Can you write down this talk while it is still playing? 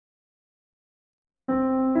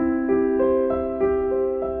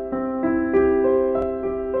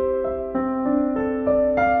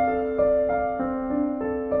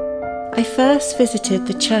I first visited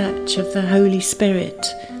the Church of the Holy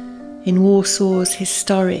Spirit in Warsaw's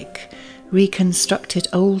historic, reconstructed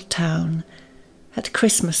Old Town at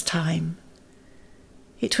Christmas time.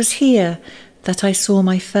 It was here that I saw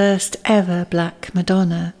my first ever Black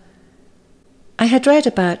Madonna. I had read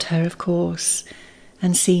about her, of course,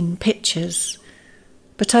 and seen pictures,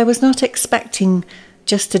 but I was not expecting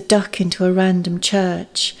just to duck into a random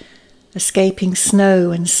church, escaping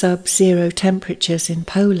snow and sub-zero temperatures in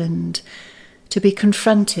Poland, to be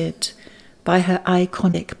confronted by her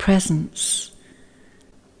iconic presence.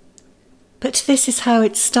 But this is how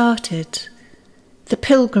it started, the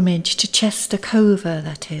pilgrimage to Czetochowa,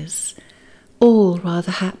 that is, all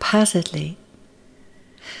rather haphazardly.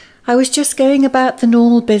 I was just going about the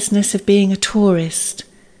normal business of being a tourist,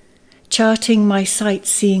 charting my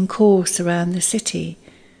sightseeing course around the city,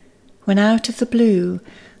 when out of the blue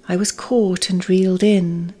I was caught and reeled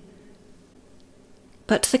in.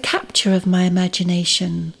 But the capture of my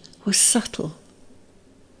imagination was subtle.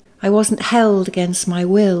 I wasn't held against my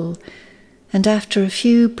will, and after a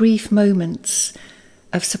few brief moments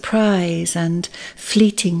of surprise and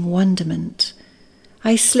fleeting wonderment,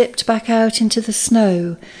 I slipped back out into the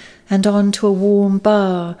snow and on to a warm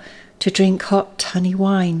bar to drink hot honey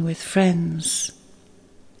wine with friends.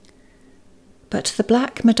 But the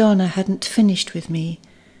Black Madonna hadn't finished with me,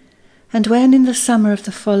 and when in the summer of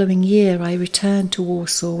the following year I returned to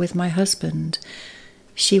Warsaw with my husband,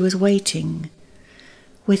 she was waiting,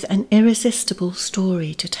 with an irresistible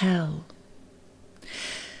story to tell.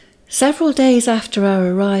 Several days after our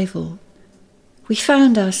arrival, we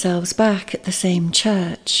found ourselves back at the same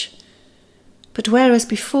church, but whereas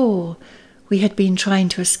before we had been trying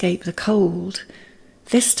to escape the cold,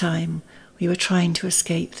 this time we were trying to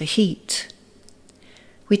escape the heat.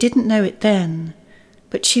 We didn't know it then,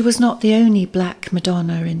 but she was not the only Black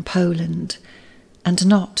Madonna in Poland, and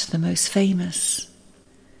not the most famous.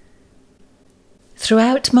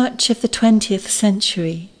 Throughout much of the 20th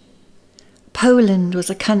century, Poland was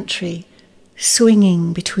a country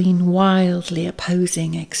swinging between wildly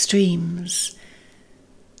opposing extremes,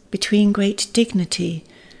 between great dignity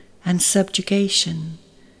and subjugation,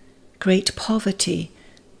 great poverty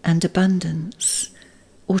and abundance,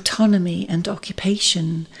 autonomy and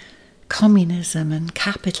occupation, communism and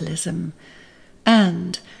capitalism,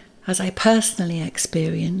 and, as I personally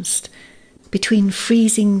experienced, between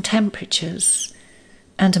freezing temperatures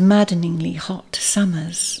and maddeningly hot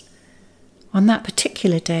summers. On that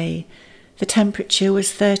particular day, the temperature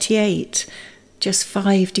was 38, just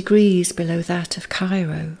 5 degrees below that of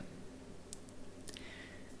Cairo.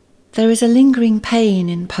 There is a lingering pain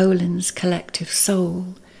in Poland's collective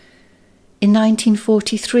soul. In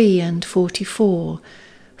 1943 and 44,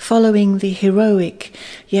 following the heroic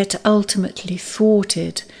yet ultimately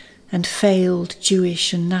thwarted and failed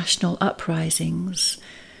Jewish and national uprisings,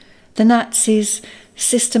 the Nazis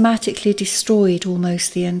systematically destroyed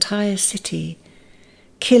almost the entire city,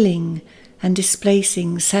 killing and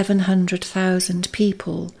displacing 700,000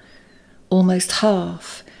 people, almost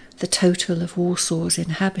half the total of Warsaw's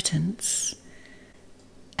inhabitants.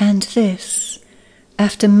 And this,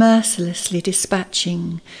 after mercilessly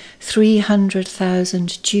dispatching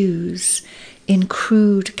 300,000 Jews in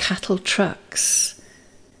crude cattle trucks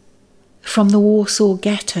from the Warsaw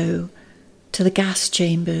Ghetto to the gas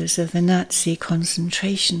chambers of the Nazi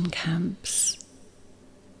concentration camps.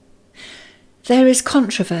 There is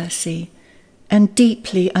controversy and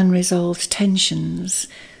deeply unresolved tensions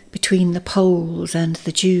between the Poles and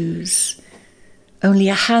the Jews, only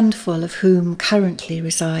a handful of whom currently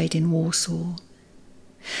reside in Warsaw.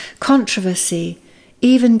 Controversy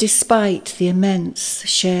even despite the immense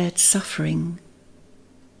shared suffering.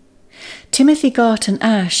 Timothy Garton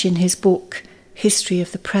Ash, in his book History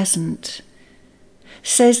of the Present,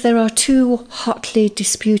 says there are two hotly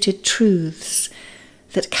disputed truths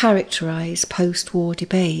that characterize post-war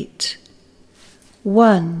debate.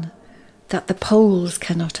 One, that the Poles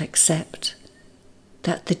cannot accept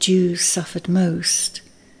that the Jews suffered most,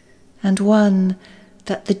 and one,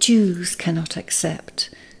 that the Jews cannot accept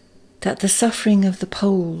that the suffering of the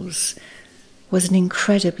Poles was an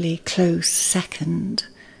incredibly close second.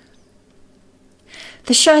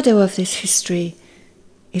 The shadow of this history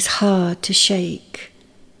is hard to shake.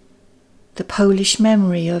 The Polish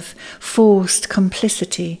memory of forced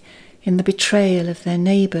complicity in the betrayal of their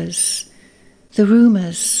neighbours, the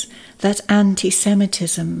rumours that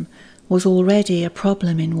anti-Semitism was already a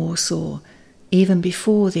problem in Warsaw even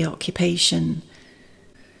before the occupation,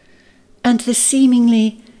 and the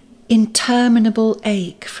seemingly interminable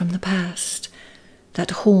ache from the past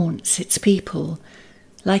that haunts its people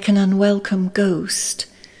like an unwelcome ghost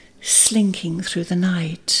slinking through the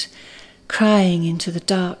night, crying into the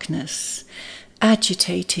darkness,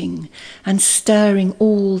 agitating and stirring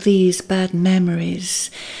all these bad memories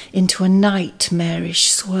into a nightmarish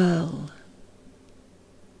swirl.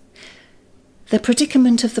 The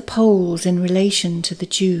predicament of the Poles in relation to the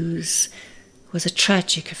Jews was a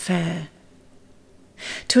tragic affair.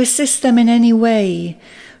 To assist them in any way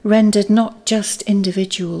rendered not just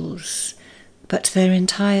individuals, but their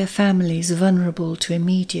entire families vulnerable to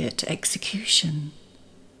immediate execution.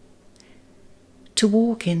 To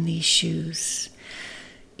walk in these shoes,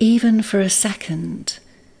 even for a second,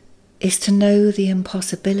 is to know the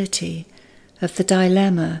impossibility of the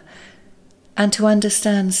dilemma and to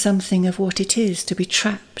understand something of what it is to be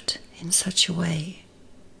trapped in such a way.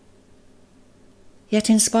 Yet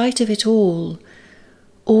in spite of it all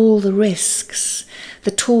the risks,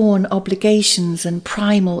 the torn obligations and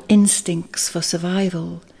primal instincts for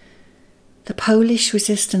survival, the Polish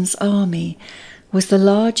resistance army was the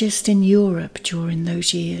largest in Europe during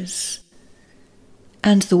those years,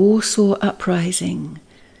 and the Warsaw Uprising,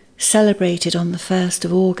 celebrated on the 1st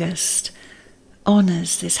of August,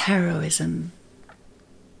 honours this heroism.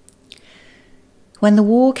 When the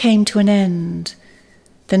war came to an end,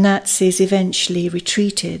 the Nazis eventually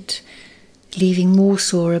retreated, leaving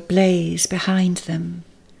Warsaw ablaze behind them.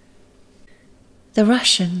 The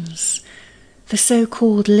Russians, the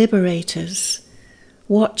so-called liberators,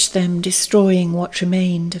 watched them destroying what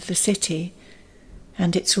remained of the city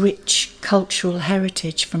and its rich cultural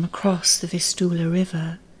heritage from across the Vistula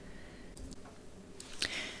River.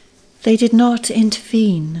 They did not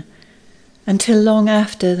intervene until long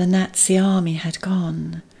after the Nazi army had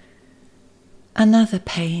gone. Another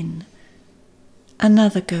pain,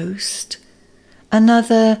 another ghost,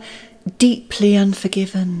 another deeply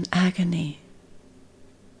unforgiven agony.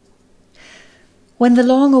 When the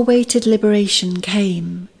long-awaited liberation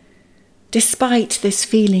came, despite this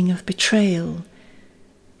feeling of betrayal,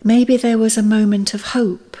 maybe there was a moment of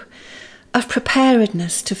hope, of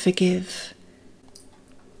preparedness to forgive.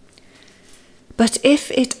 But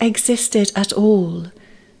if it existed at all,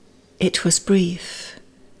 it was brief.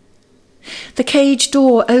 The cage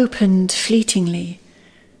door opened fleetingly.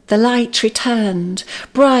 The light returned,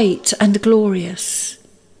 bright and glorious.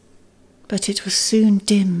 But it was soon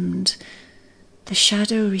dimmed. The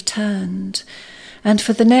shadow returned, and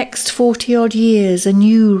for the next 40-odd years a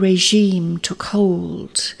new regime took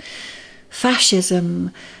hold.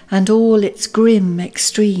 Fascism and all its grim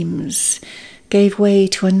extremes gave way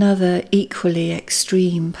to another equally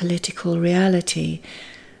extreme political reality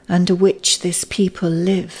under which this people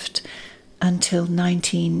lived until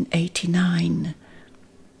 1989.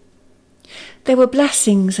 There were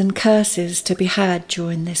blessings and curses to be had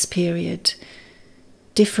during this period.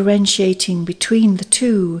 Differentiating between the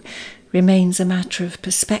two remains a matter of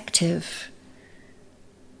perspective.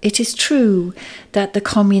 It is true that the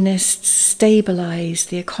communists stabilised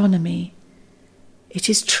the economy. It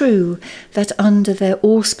is true that under their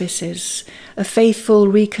auspices a faithful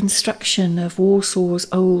reconstruction of Warsaw's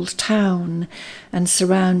old town and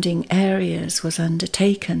surrounding areas was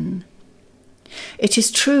undertaken. It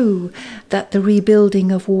is true that the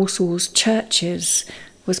rebuilding of Warsaw's churches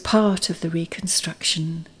was part of the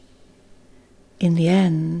reconstruction. In the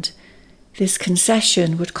end, this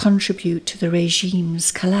concession would contribute to the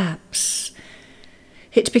regime's collapse.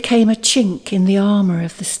 It became a chink in the armour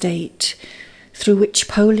of the state, through which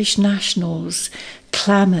Polish nationals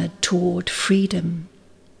clamoured toward freedom.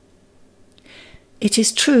 It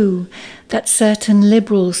is true that certain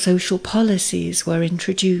liberal social policies were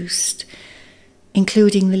introduced,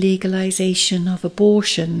 including the legalisation of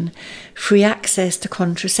abortion, free access to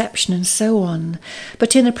contraception and so on,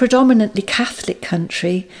 but in a predominantly Catholic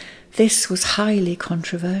country, this was highly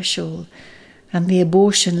controversial, and the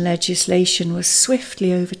abortion legislation was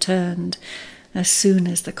swiftly overturned as soon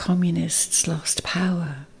as the communists lost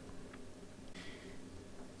power.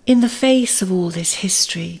 In the face of all this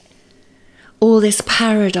history, all this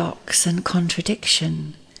paradox and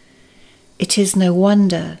contradiction, it is no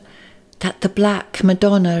wonder that the Black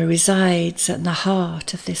Madonna resides at the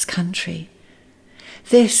heart of this country.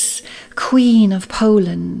 This Queen of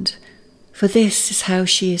Poland, for this is how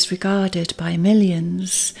she is regarded by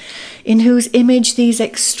millions, in whose image these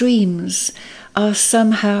extremes are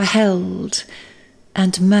somehow held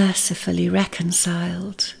and mercifully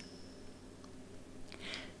reconciled.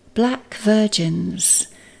 Black virgins,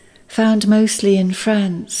 found mostly in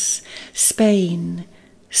France, Spain,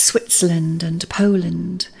 Switzerland and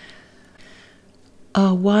Poland,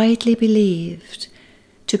 are widely believed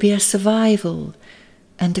to be a survival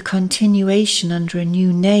and a continuation under a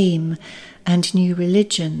new name and new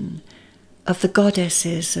religion of the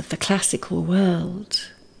goddesses of the classical world.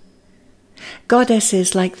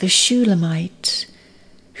 goddesses like the Shulamite,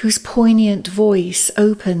 whose poignant voice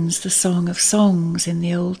opens the Song of Songs in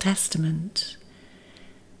the Old Testament.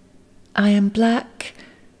 I am black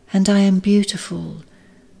and I am beautiful,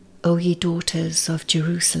 O ye daughters of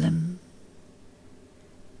Jerusalem.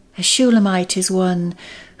 A Shulamite is one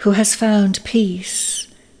who has found peace,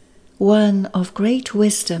 one of great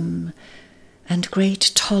wisdom and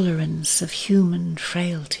great tolerance of human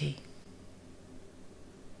frailty.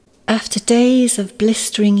 After days of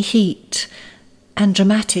blistering heat and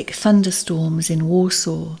dramatic thunderstorms in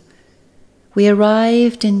Warsaw, we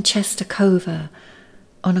arrived in Czetochowa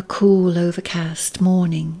on a cool, overcast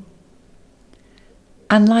morning.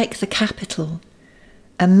 Unlike the capital,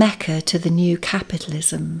 a mecca to the new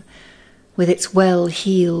capitalism, with its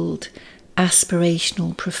well-heeled,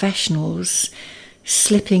 aspirational professionals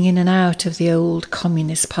slipping in and out of the old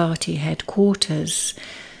Communist Party headquarters,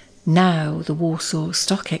 now the Warsaw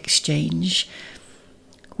Stock Exchange,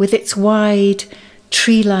 with its wide,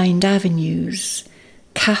 tree-lined avenues,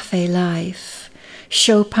 cafe life,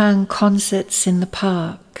 Chopin concerts in the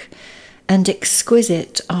park, and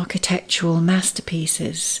exquisite architectural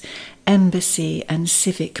masterpieces, embassy and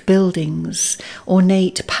civic buildings,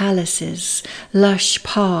 ornate palaces, lush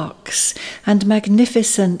parks, and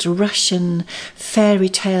magnificent Russian fairy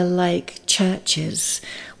tale-like churches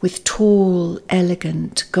with tall,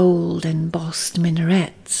 elegant, gold-embossed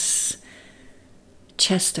minarets.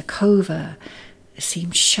 Czetochowa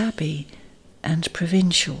seemed shabby and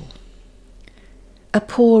provincial. A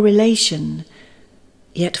poor relation,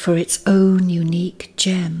 yet for its own unique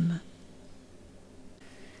gem.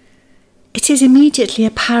 It is immediately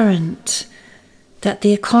apparent that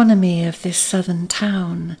the economy of this southern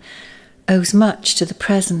town owes much to the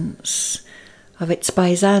presence of its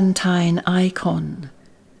Byzantine icon,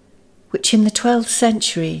 which in the 12th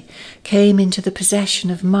century came into the possession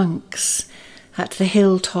of monks at the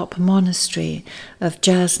hilltop monastery of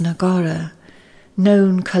Jasna Gora,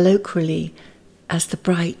 known colloquially as the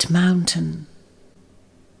Bright Mountain.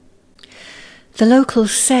 The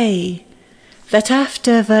locals say that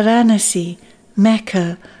after Varanasi,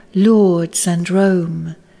 Mecca, Lourdes and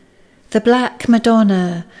Rome, the Black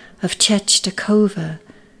Madonna of Czetochowa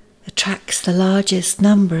attracts the largest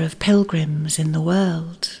number of pilgrims in the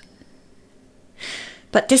world.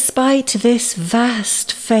 But despite this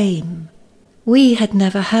vast fame, we had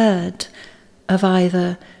never heard of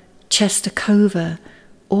either Czetochowa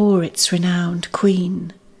or its renowned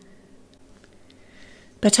queen.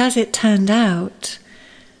 But as it turned out,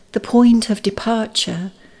 the point of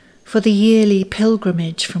departure for the yearly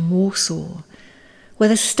pilgrimage from Warsaw were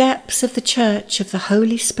the steps of the Church of the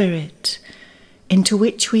Holy Spirit, into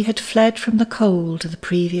which we had fled from the cold of the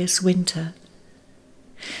previous winter.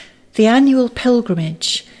 The annual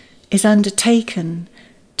pilgrimage is undertaken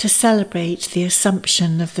to celebrate the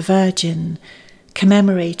Assumption of the Virgin,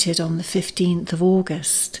 commemorated on the 15th of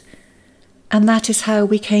August, and that is how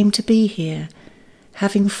we came to be here,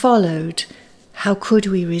 having followed, how could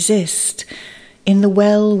we resist, in the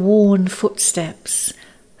well-worn footsteps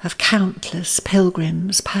of countless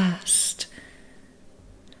pilgrims past.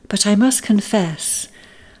 But I must confess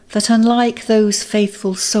that unlike those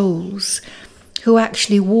faithful souls who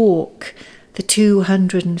actually walk the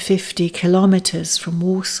 250 kilometres from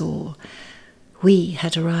Warsaw, we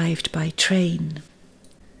had arrived by train.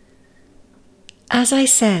 As I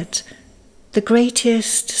said, the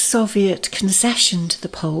greatest Soviet concession to the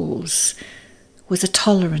Poles was a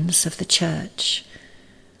tolerance of the Church,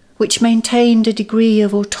 which maintained a degree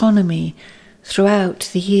of autonomy throughout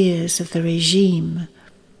the years of the regime.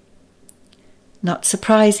 Not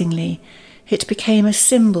surprisingly, it became a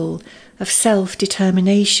symbol of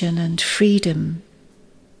self-determination and freedom.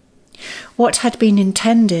 What had been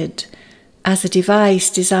intended as a device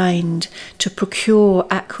designed to procure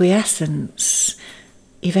acquiescence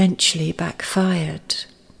eventually backfired.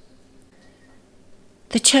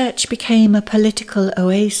 The Church became a political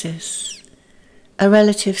oasis, a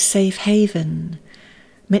relative safe haven,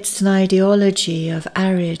 midst an ideology of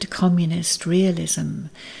arid communist realism,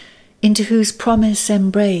 into whose promise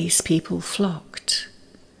embrace people flocked.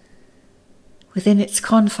 Within its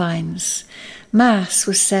confines, Mass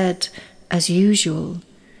was said as usual,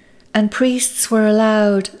 and priests were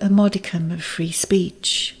allowed a modicum of free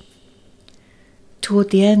speech.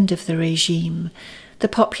 Toward the end of the regime, the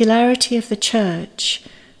popularity of the Church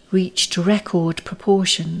reached record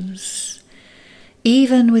proportions.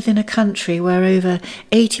 Even within a country where over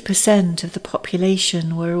 80% of the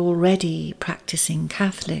population were already practicing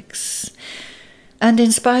Catholics, and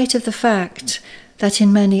in spite of the fact that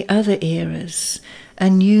in many other eras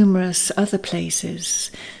and numerous other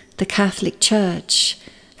places, the Catholic Church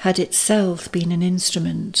had itself been an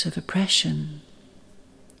instrument of oppression.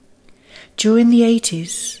 During the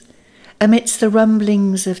 80s, amidst the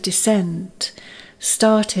rumblings of dissent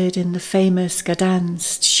started in the famous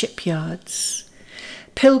Gdansk shipyards,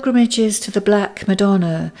 pilgrimages to the Black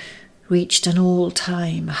Madonna reached an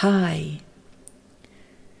all-time high.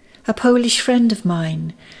 A Polish friend of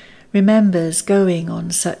mine remembers going on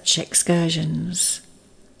such excursions.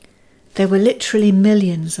 There were literally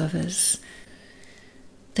millions of us.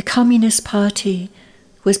 The Communist Party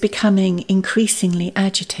was becoming increasingly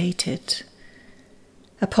agitated.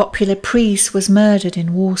 A popular priest was murdered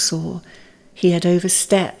in Warsaw. He had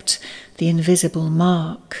overstepped the invisible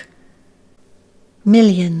mark.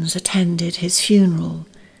 Millions attended his funeral,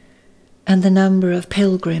 and the number of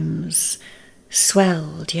pilgrims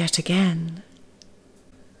swelled yet again.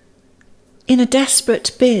 In a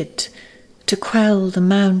desperate bid to quell the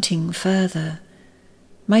mounting further,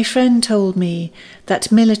 my friend told me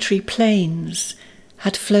that military planes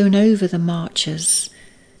had flown over the marchers,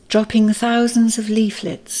 dropping thousands of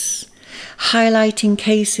leaflets, highlighting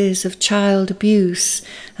cases of child abuse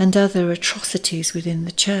and other atrocities within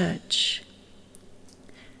the church.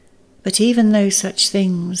 But even though such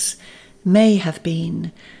things may have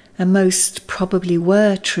been, and most probably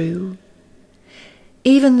were, true,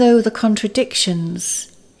 even though the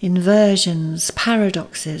contradictions, inversions,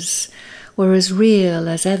 paradoxes were as real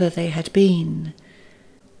as ever they had been,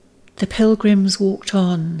 the pilgrims walked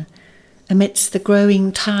on amidst the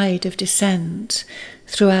growing tide of dissent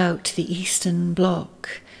throughout the Eastern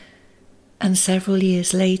Bloc, and several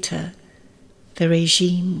years later the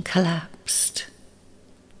regime collapsed.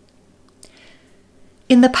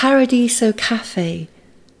 In the Paradiso Cafe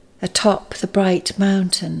atop the bright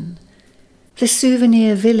mountain, the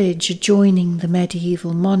souvenir village adjoining the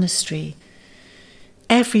medieval monastery,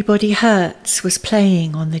 Everybody Hurts was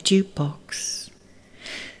playing on the jukebox.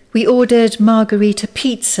 We ordered margarita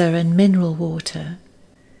pizza and mineral water.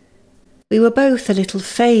 We were both a little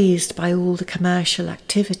fazed by all the commercial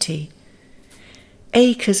activity.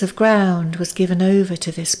 Acres of ground was given over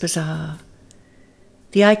to this bazaar.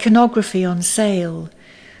 The iconography on sale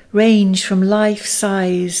ranged from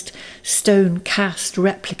life-sized stone-cast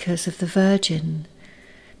replicas of the Virgin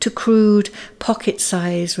to crude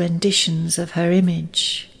pocket-sized renditions of her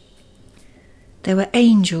image. There were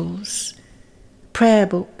angels, prayer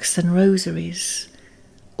books and rosaries,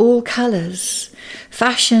 all colours,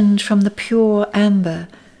 fashioned from the pure amber,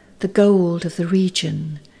 the gold of the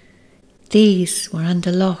region. These were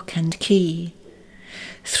under lock and key,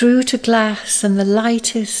 through to glass and the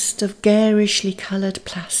lightest of garishly coloured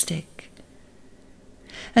plastic.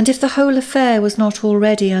 And if the whole affair was not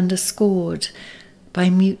already underscored by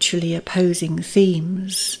mutually opposing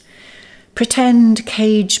themes, pretend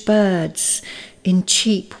caged birds in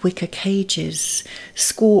cheap wicker cages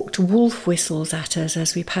squawked wolf whistles at us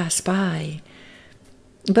as we passed by.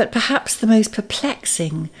 But perhaps the most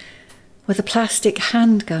perplexing were the plastic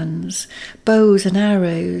handguns, bows and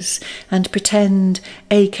arrows, and pretend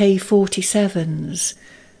AK-47s,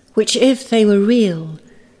 which, if they were real,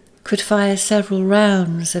 could fire several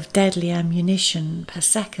rounds of deadly ammunition per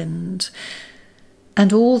second.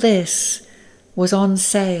 And all this was on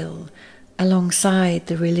sale alongside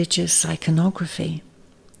the religious iconography.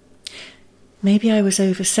 Maybe I was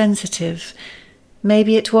oversensitive.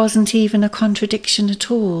 Maybe it wasn't even a contradiction at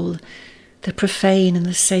all. The profane and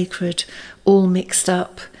the sacred all mixed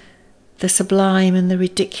up, the sublime and the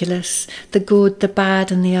ridiculous, the good, the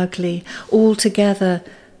bad and the ugly, all together,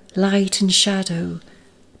 light and shadow,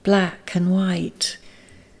 black and white.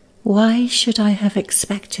 Why should I have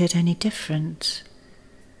expected any different?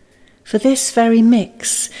 For this very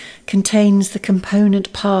mix contains the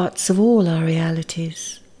component parts of all our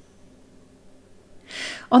realities.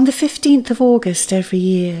 On the 15th of August every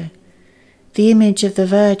year, the image of the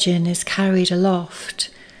Virgin is carried aloft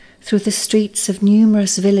through the streets of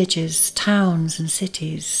numerous villages, towns and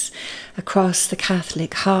cities across the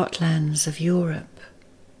Catholic heartlands of Europe.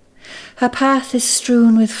 Her path is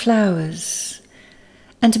strewn with flowers,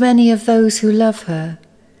 and many of those who love her,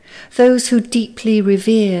 those who deeply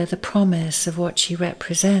revere the promise of what she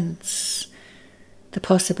represents, the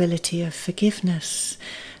possibility of forgiveness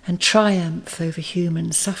and triumph over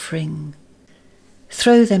human suffering,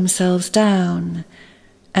 throw themselves down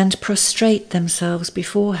and prostrate themselves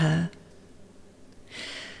before her.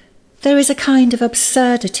 There is a kind of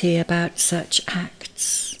absurdity about such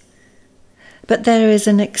acts, but there is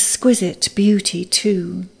an exquisite beauty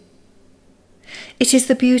too. It is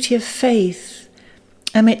the beauty of faith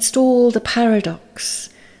amidst all the paradox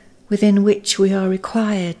within which we are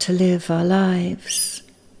required to live our lives.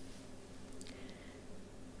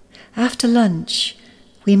 After lunch,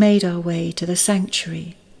 we made our way to the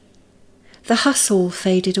sanctuary. The hustle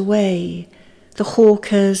faded away, the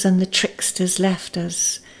hawkers and the tricksters left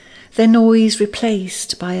us, their noise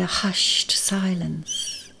replaced by a hushed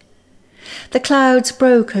silence. The clouds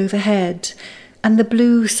broke overhead, and the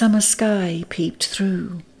blue summer sky peeped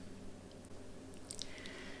through.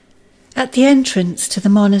 At the entrance to the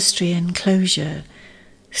monastery enclosure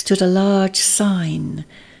stood a large sign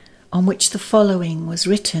on which the following was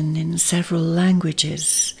written in several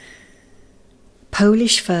languages: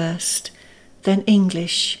 Polish first, then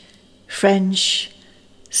English, French,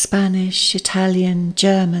 Spanish, Italian,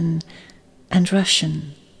 German, and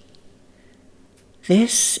Russian.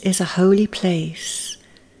 This is a holy place.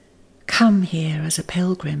 Come here as a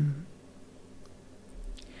pilgrim.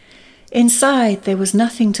 Inside there was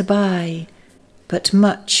nothing to buy, but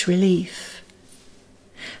much relief.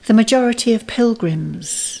 The majority of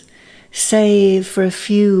pilgrims, save for a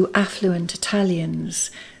few affluent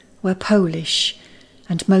Italians, were Polish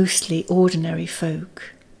and mostly ordinary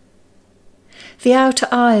folk. The outer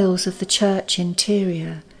aisles of the church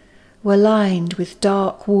interior were lined with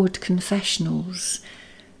dark wood confessionals,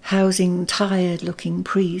 housing tired-looking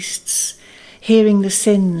priests, hearing the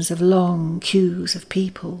sins of long queues of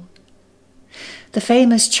people. The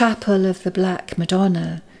famous chapel of the Black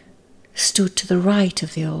Madonna stood to the right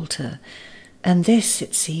of the altar, and this,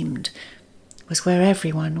 it seemed, was where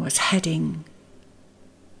everyone was heading.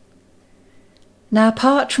 Now,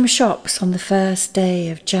 apart from shops on the first day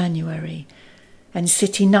of January, and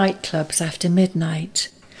city nightclubs after midnight,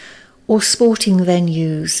 or sporting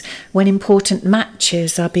venues when important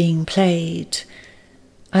matches are being played,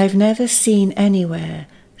 I've never seen anywhere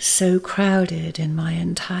so crowded in my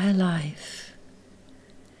entire life.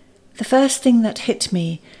 The first thing that hit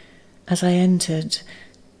me as I entered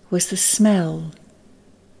was the smell.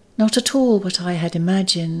 Not at all what I had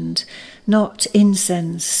imagined, not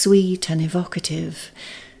incense sweet and evocative,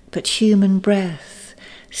 but human breath,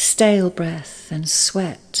 stale breath and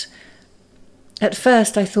sweat. At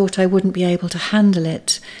first I thought I wouldn't be able to handle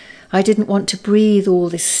it. I didn't want to breathe all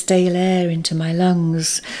this stale air into my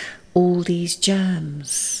lungs, all these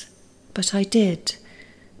germs. But I did,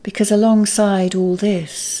 because alongside all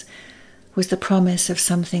this was the promise of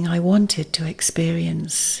something I wanted to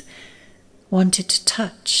experience, wanted to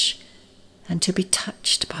touch and to be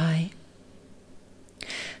touched by.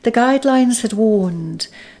 The guidelines had warned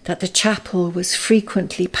that the chapel was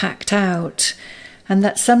frequently packed out and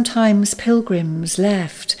that sometimes pilgrims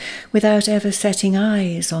left without ever setting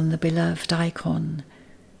eyes on the beloved icon.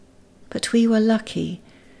 But we were lucky,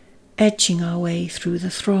 edging our way through the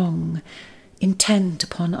throng, intent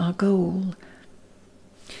upon our goal.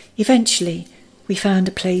 Eventually, we found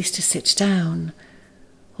a place to sit down,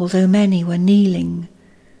 although many were kneeling.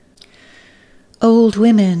 Old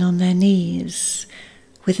women on their knees,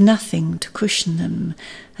 with nothing to cushion them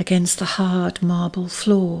against the hard marble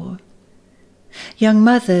floor. Young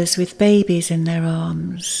mothers with babies in their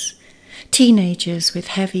arms, teenagers with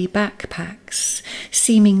heavy backpacks,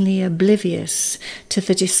 seemingly oblivious to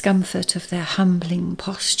the discomfort of their humbling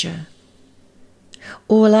posture.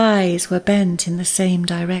 All eyes were bent in the same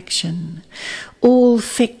direction, all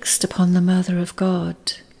fixed upon the Mother of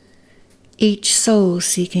God, each soul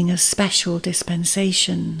seeking a special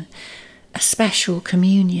dispensation, a special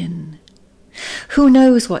communion. Who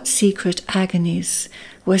knows what secret agonies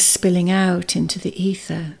were spilling out into the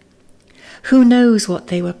ether? Who knows what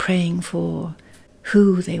they were praying for,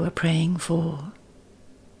 who they were praying for?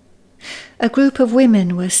 A group of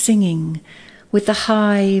women were singing with the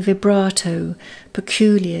high vibrato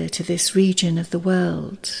peculiar to this region of the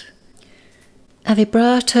world. A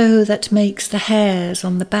vibrato that makes the hairs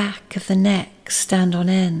on the back of the neck stand on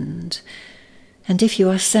end, and if you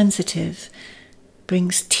are sensitive,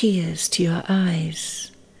 brings tears to your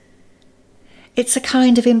eyes. It's a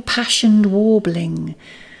kind of impassioned warbling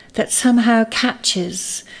that somehow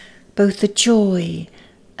catches both the joy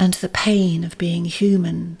and the pain of being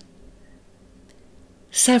human.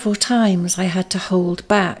 Several times I had to hold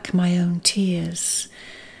back my own tears,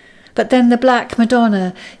 but then the Black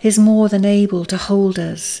Madonna is more than able to hold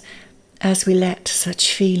us as we let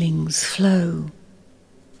such feelings flow.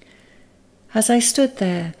 As I stood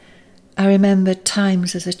there, I remembered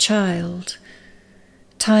times as a child,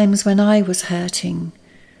 times when I was hurting,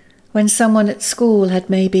 when someone at school had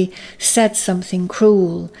maybe said something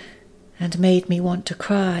cruel and made me want to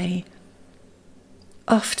cry.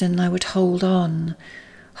 Often I would hold on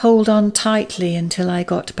tightly until I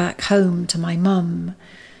got back home to my mum.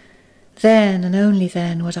 Then and only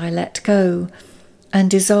then would I let go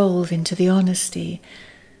and dissolve into the honesty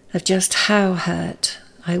of just how hurt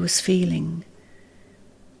I was feeling.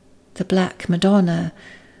 the Black Madonna,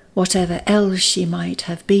 whatever else she might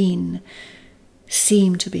have been,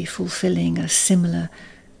 seemed to be fulfilling a similar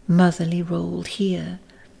motherly role here.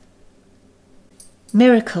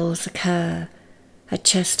 Miracles occur at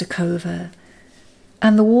Czetochowa,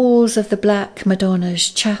 and the walls of the Black Madonna's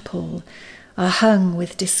chapel are hung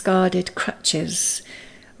with discarded crutches,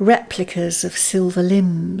 replicas of silver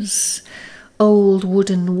limbs, old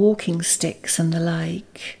wooden walking sticks and the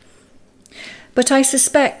like. But I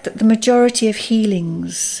suspect that the majority of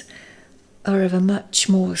healings are of a much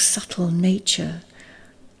more subtle nature,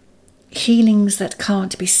 healings that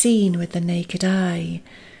can't be seen with the naked eye,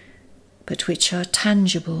 but which are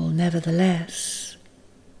tangible nevertheless.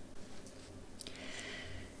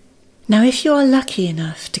 Now, if you are lucky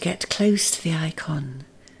enough to get close to the icon,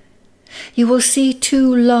 you will see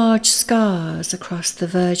two large scars across the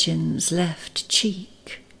Virgin's left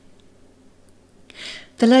cheek.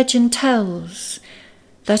 The legend tells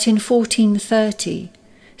that in 1430,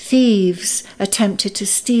 thieves attempted to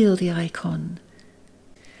steal the icon,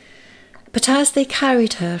 but as they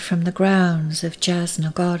carried her from the grounds of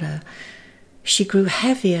Jasnogora, she grew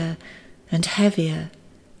heavier and heavier.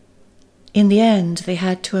 In the end, they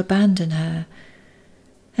had to abandon her,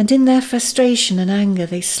 and in their frustration and anger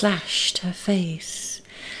they slashed her face.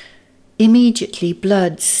 Immediately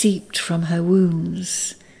blood seeped from her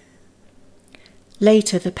wounds.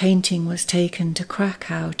 Later the painting was taken to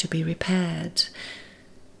Krakow to be repaired,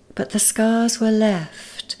 but the scars were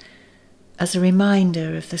left as a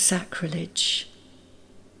reminder of the sacrilege.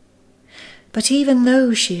 But even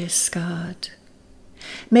though she is scarred,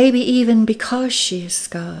 maybe even because she is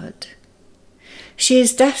scarred, she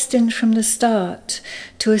is destined from the start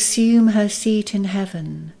to assume her seat in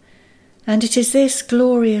heaven, and it is this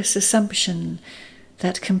glorious assumption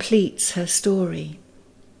that completes her story.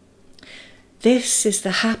 This is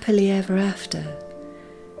the happily ever after,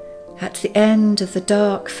 at the end of the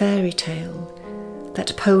dark fairy tale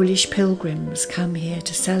that Polish pilgrims come here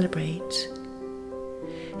to celebrate.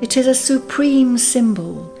 It is a supreme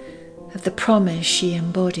symbol of the promise she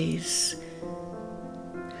embodies.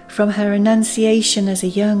 From her annunciation as a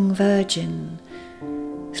young virgin,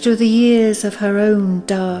 through the years of her own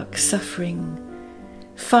dark suffering,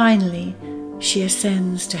 finally she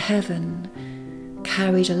ascends to heaven,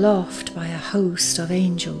 carried aloft by a host of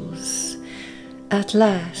angels. At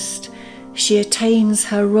last she attains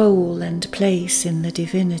her role and place in the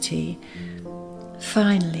divinity.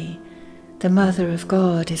 Finally, the Mother of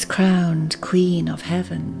God is crowned Queen of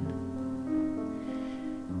Heaven.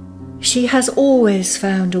 She has always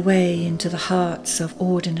found a way into the hearts of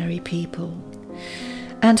ordinary people,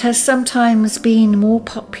 and has sometimes been more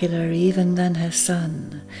popular even than her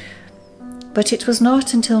son. But it was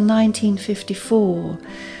not until 1954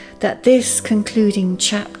 that this concluding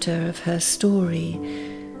chapter of her story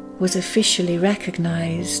was officially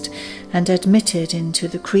recognized and admitted into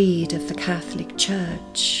the creed of the Catholic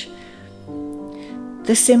Church.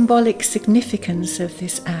 The symbolic significance of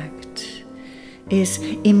this act is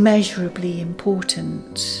immeasurably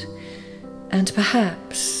important, and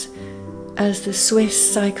perhaps, as the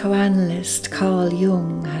Swiss psychoanalyst Carl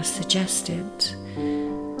Jung has suggested,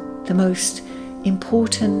 the most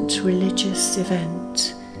important religious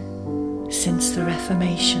event since the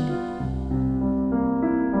Reformation.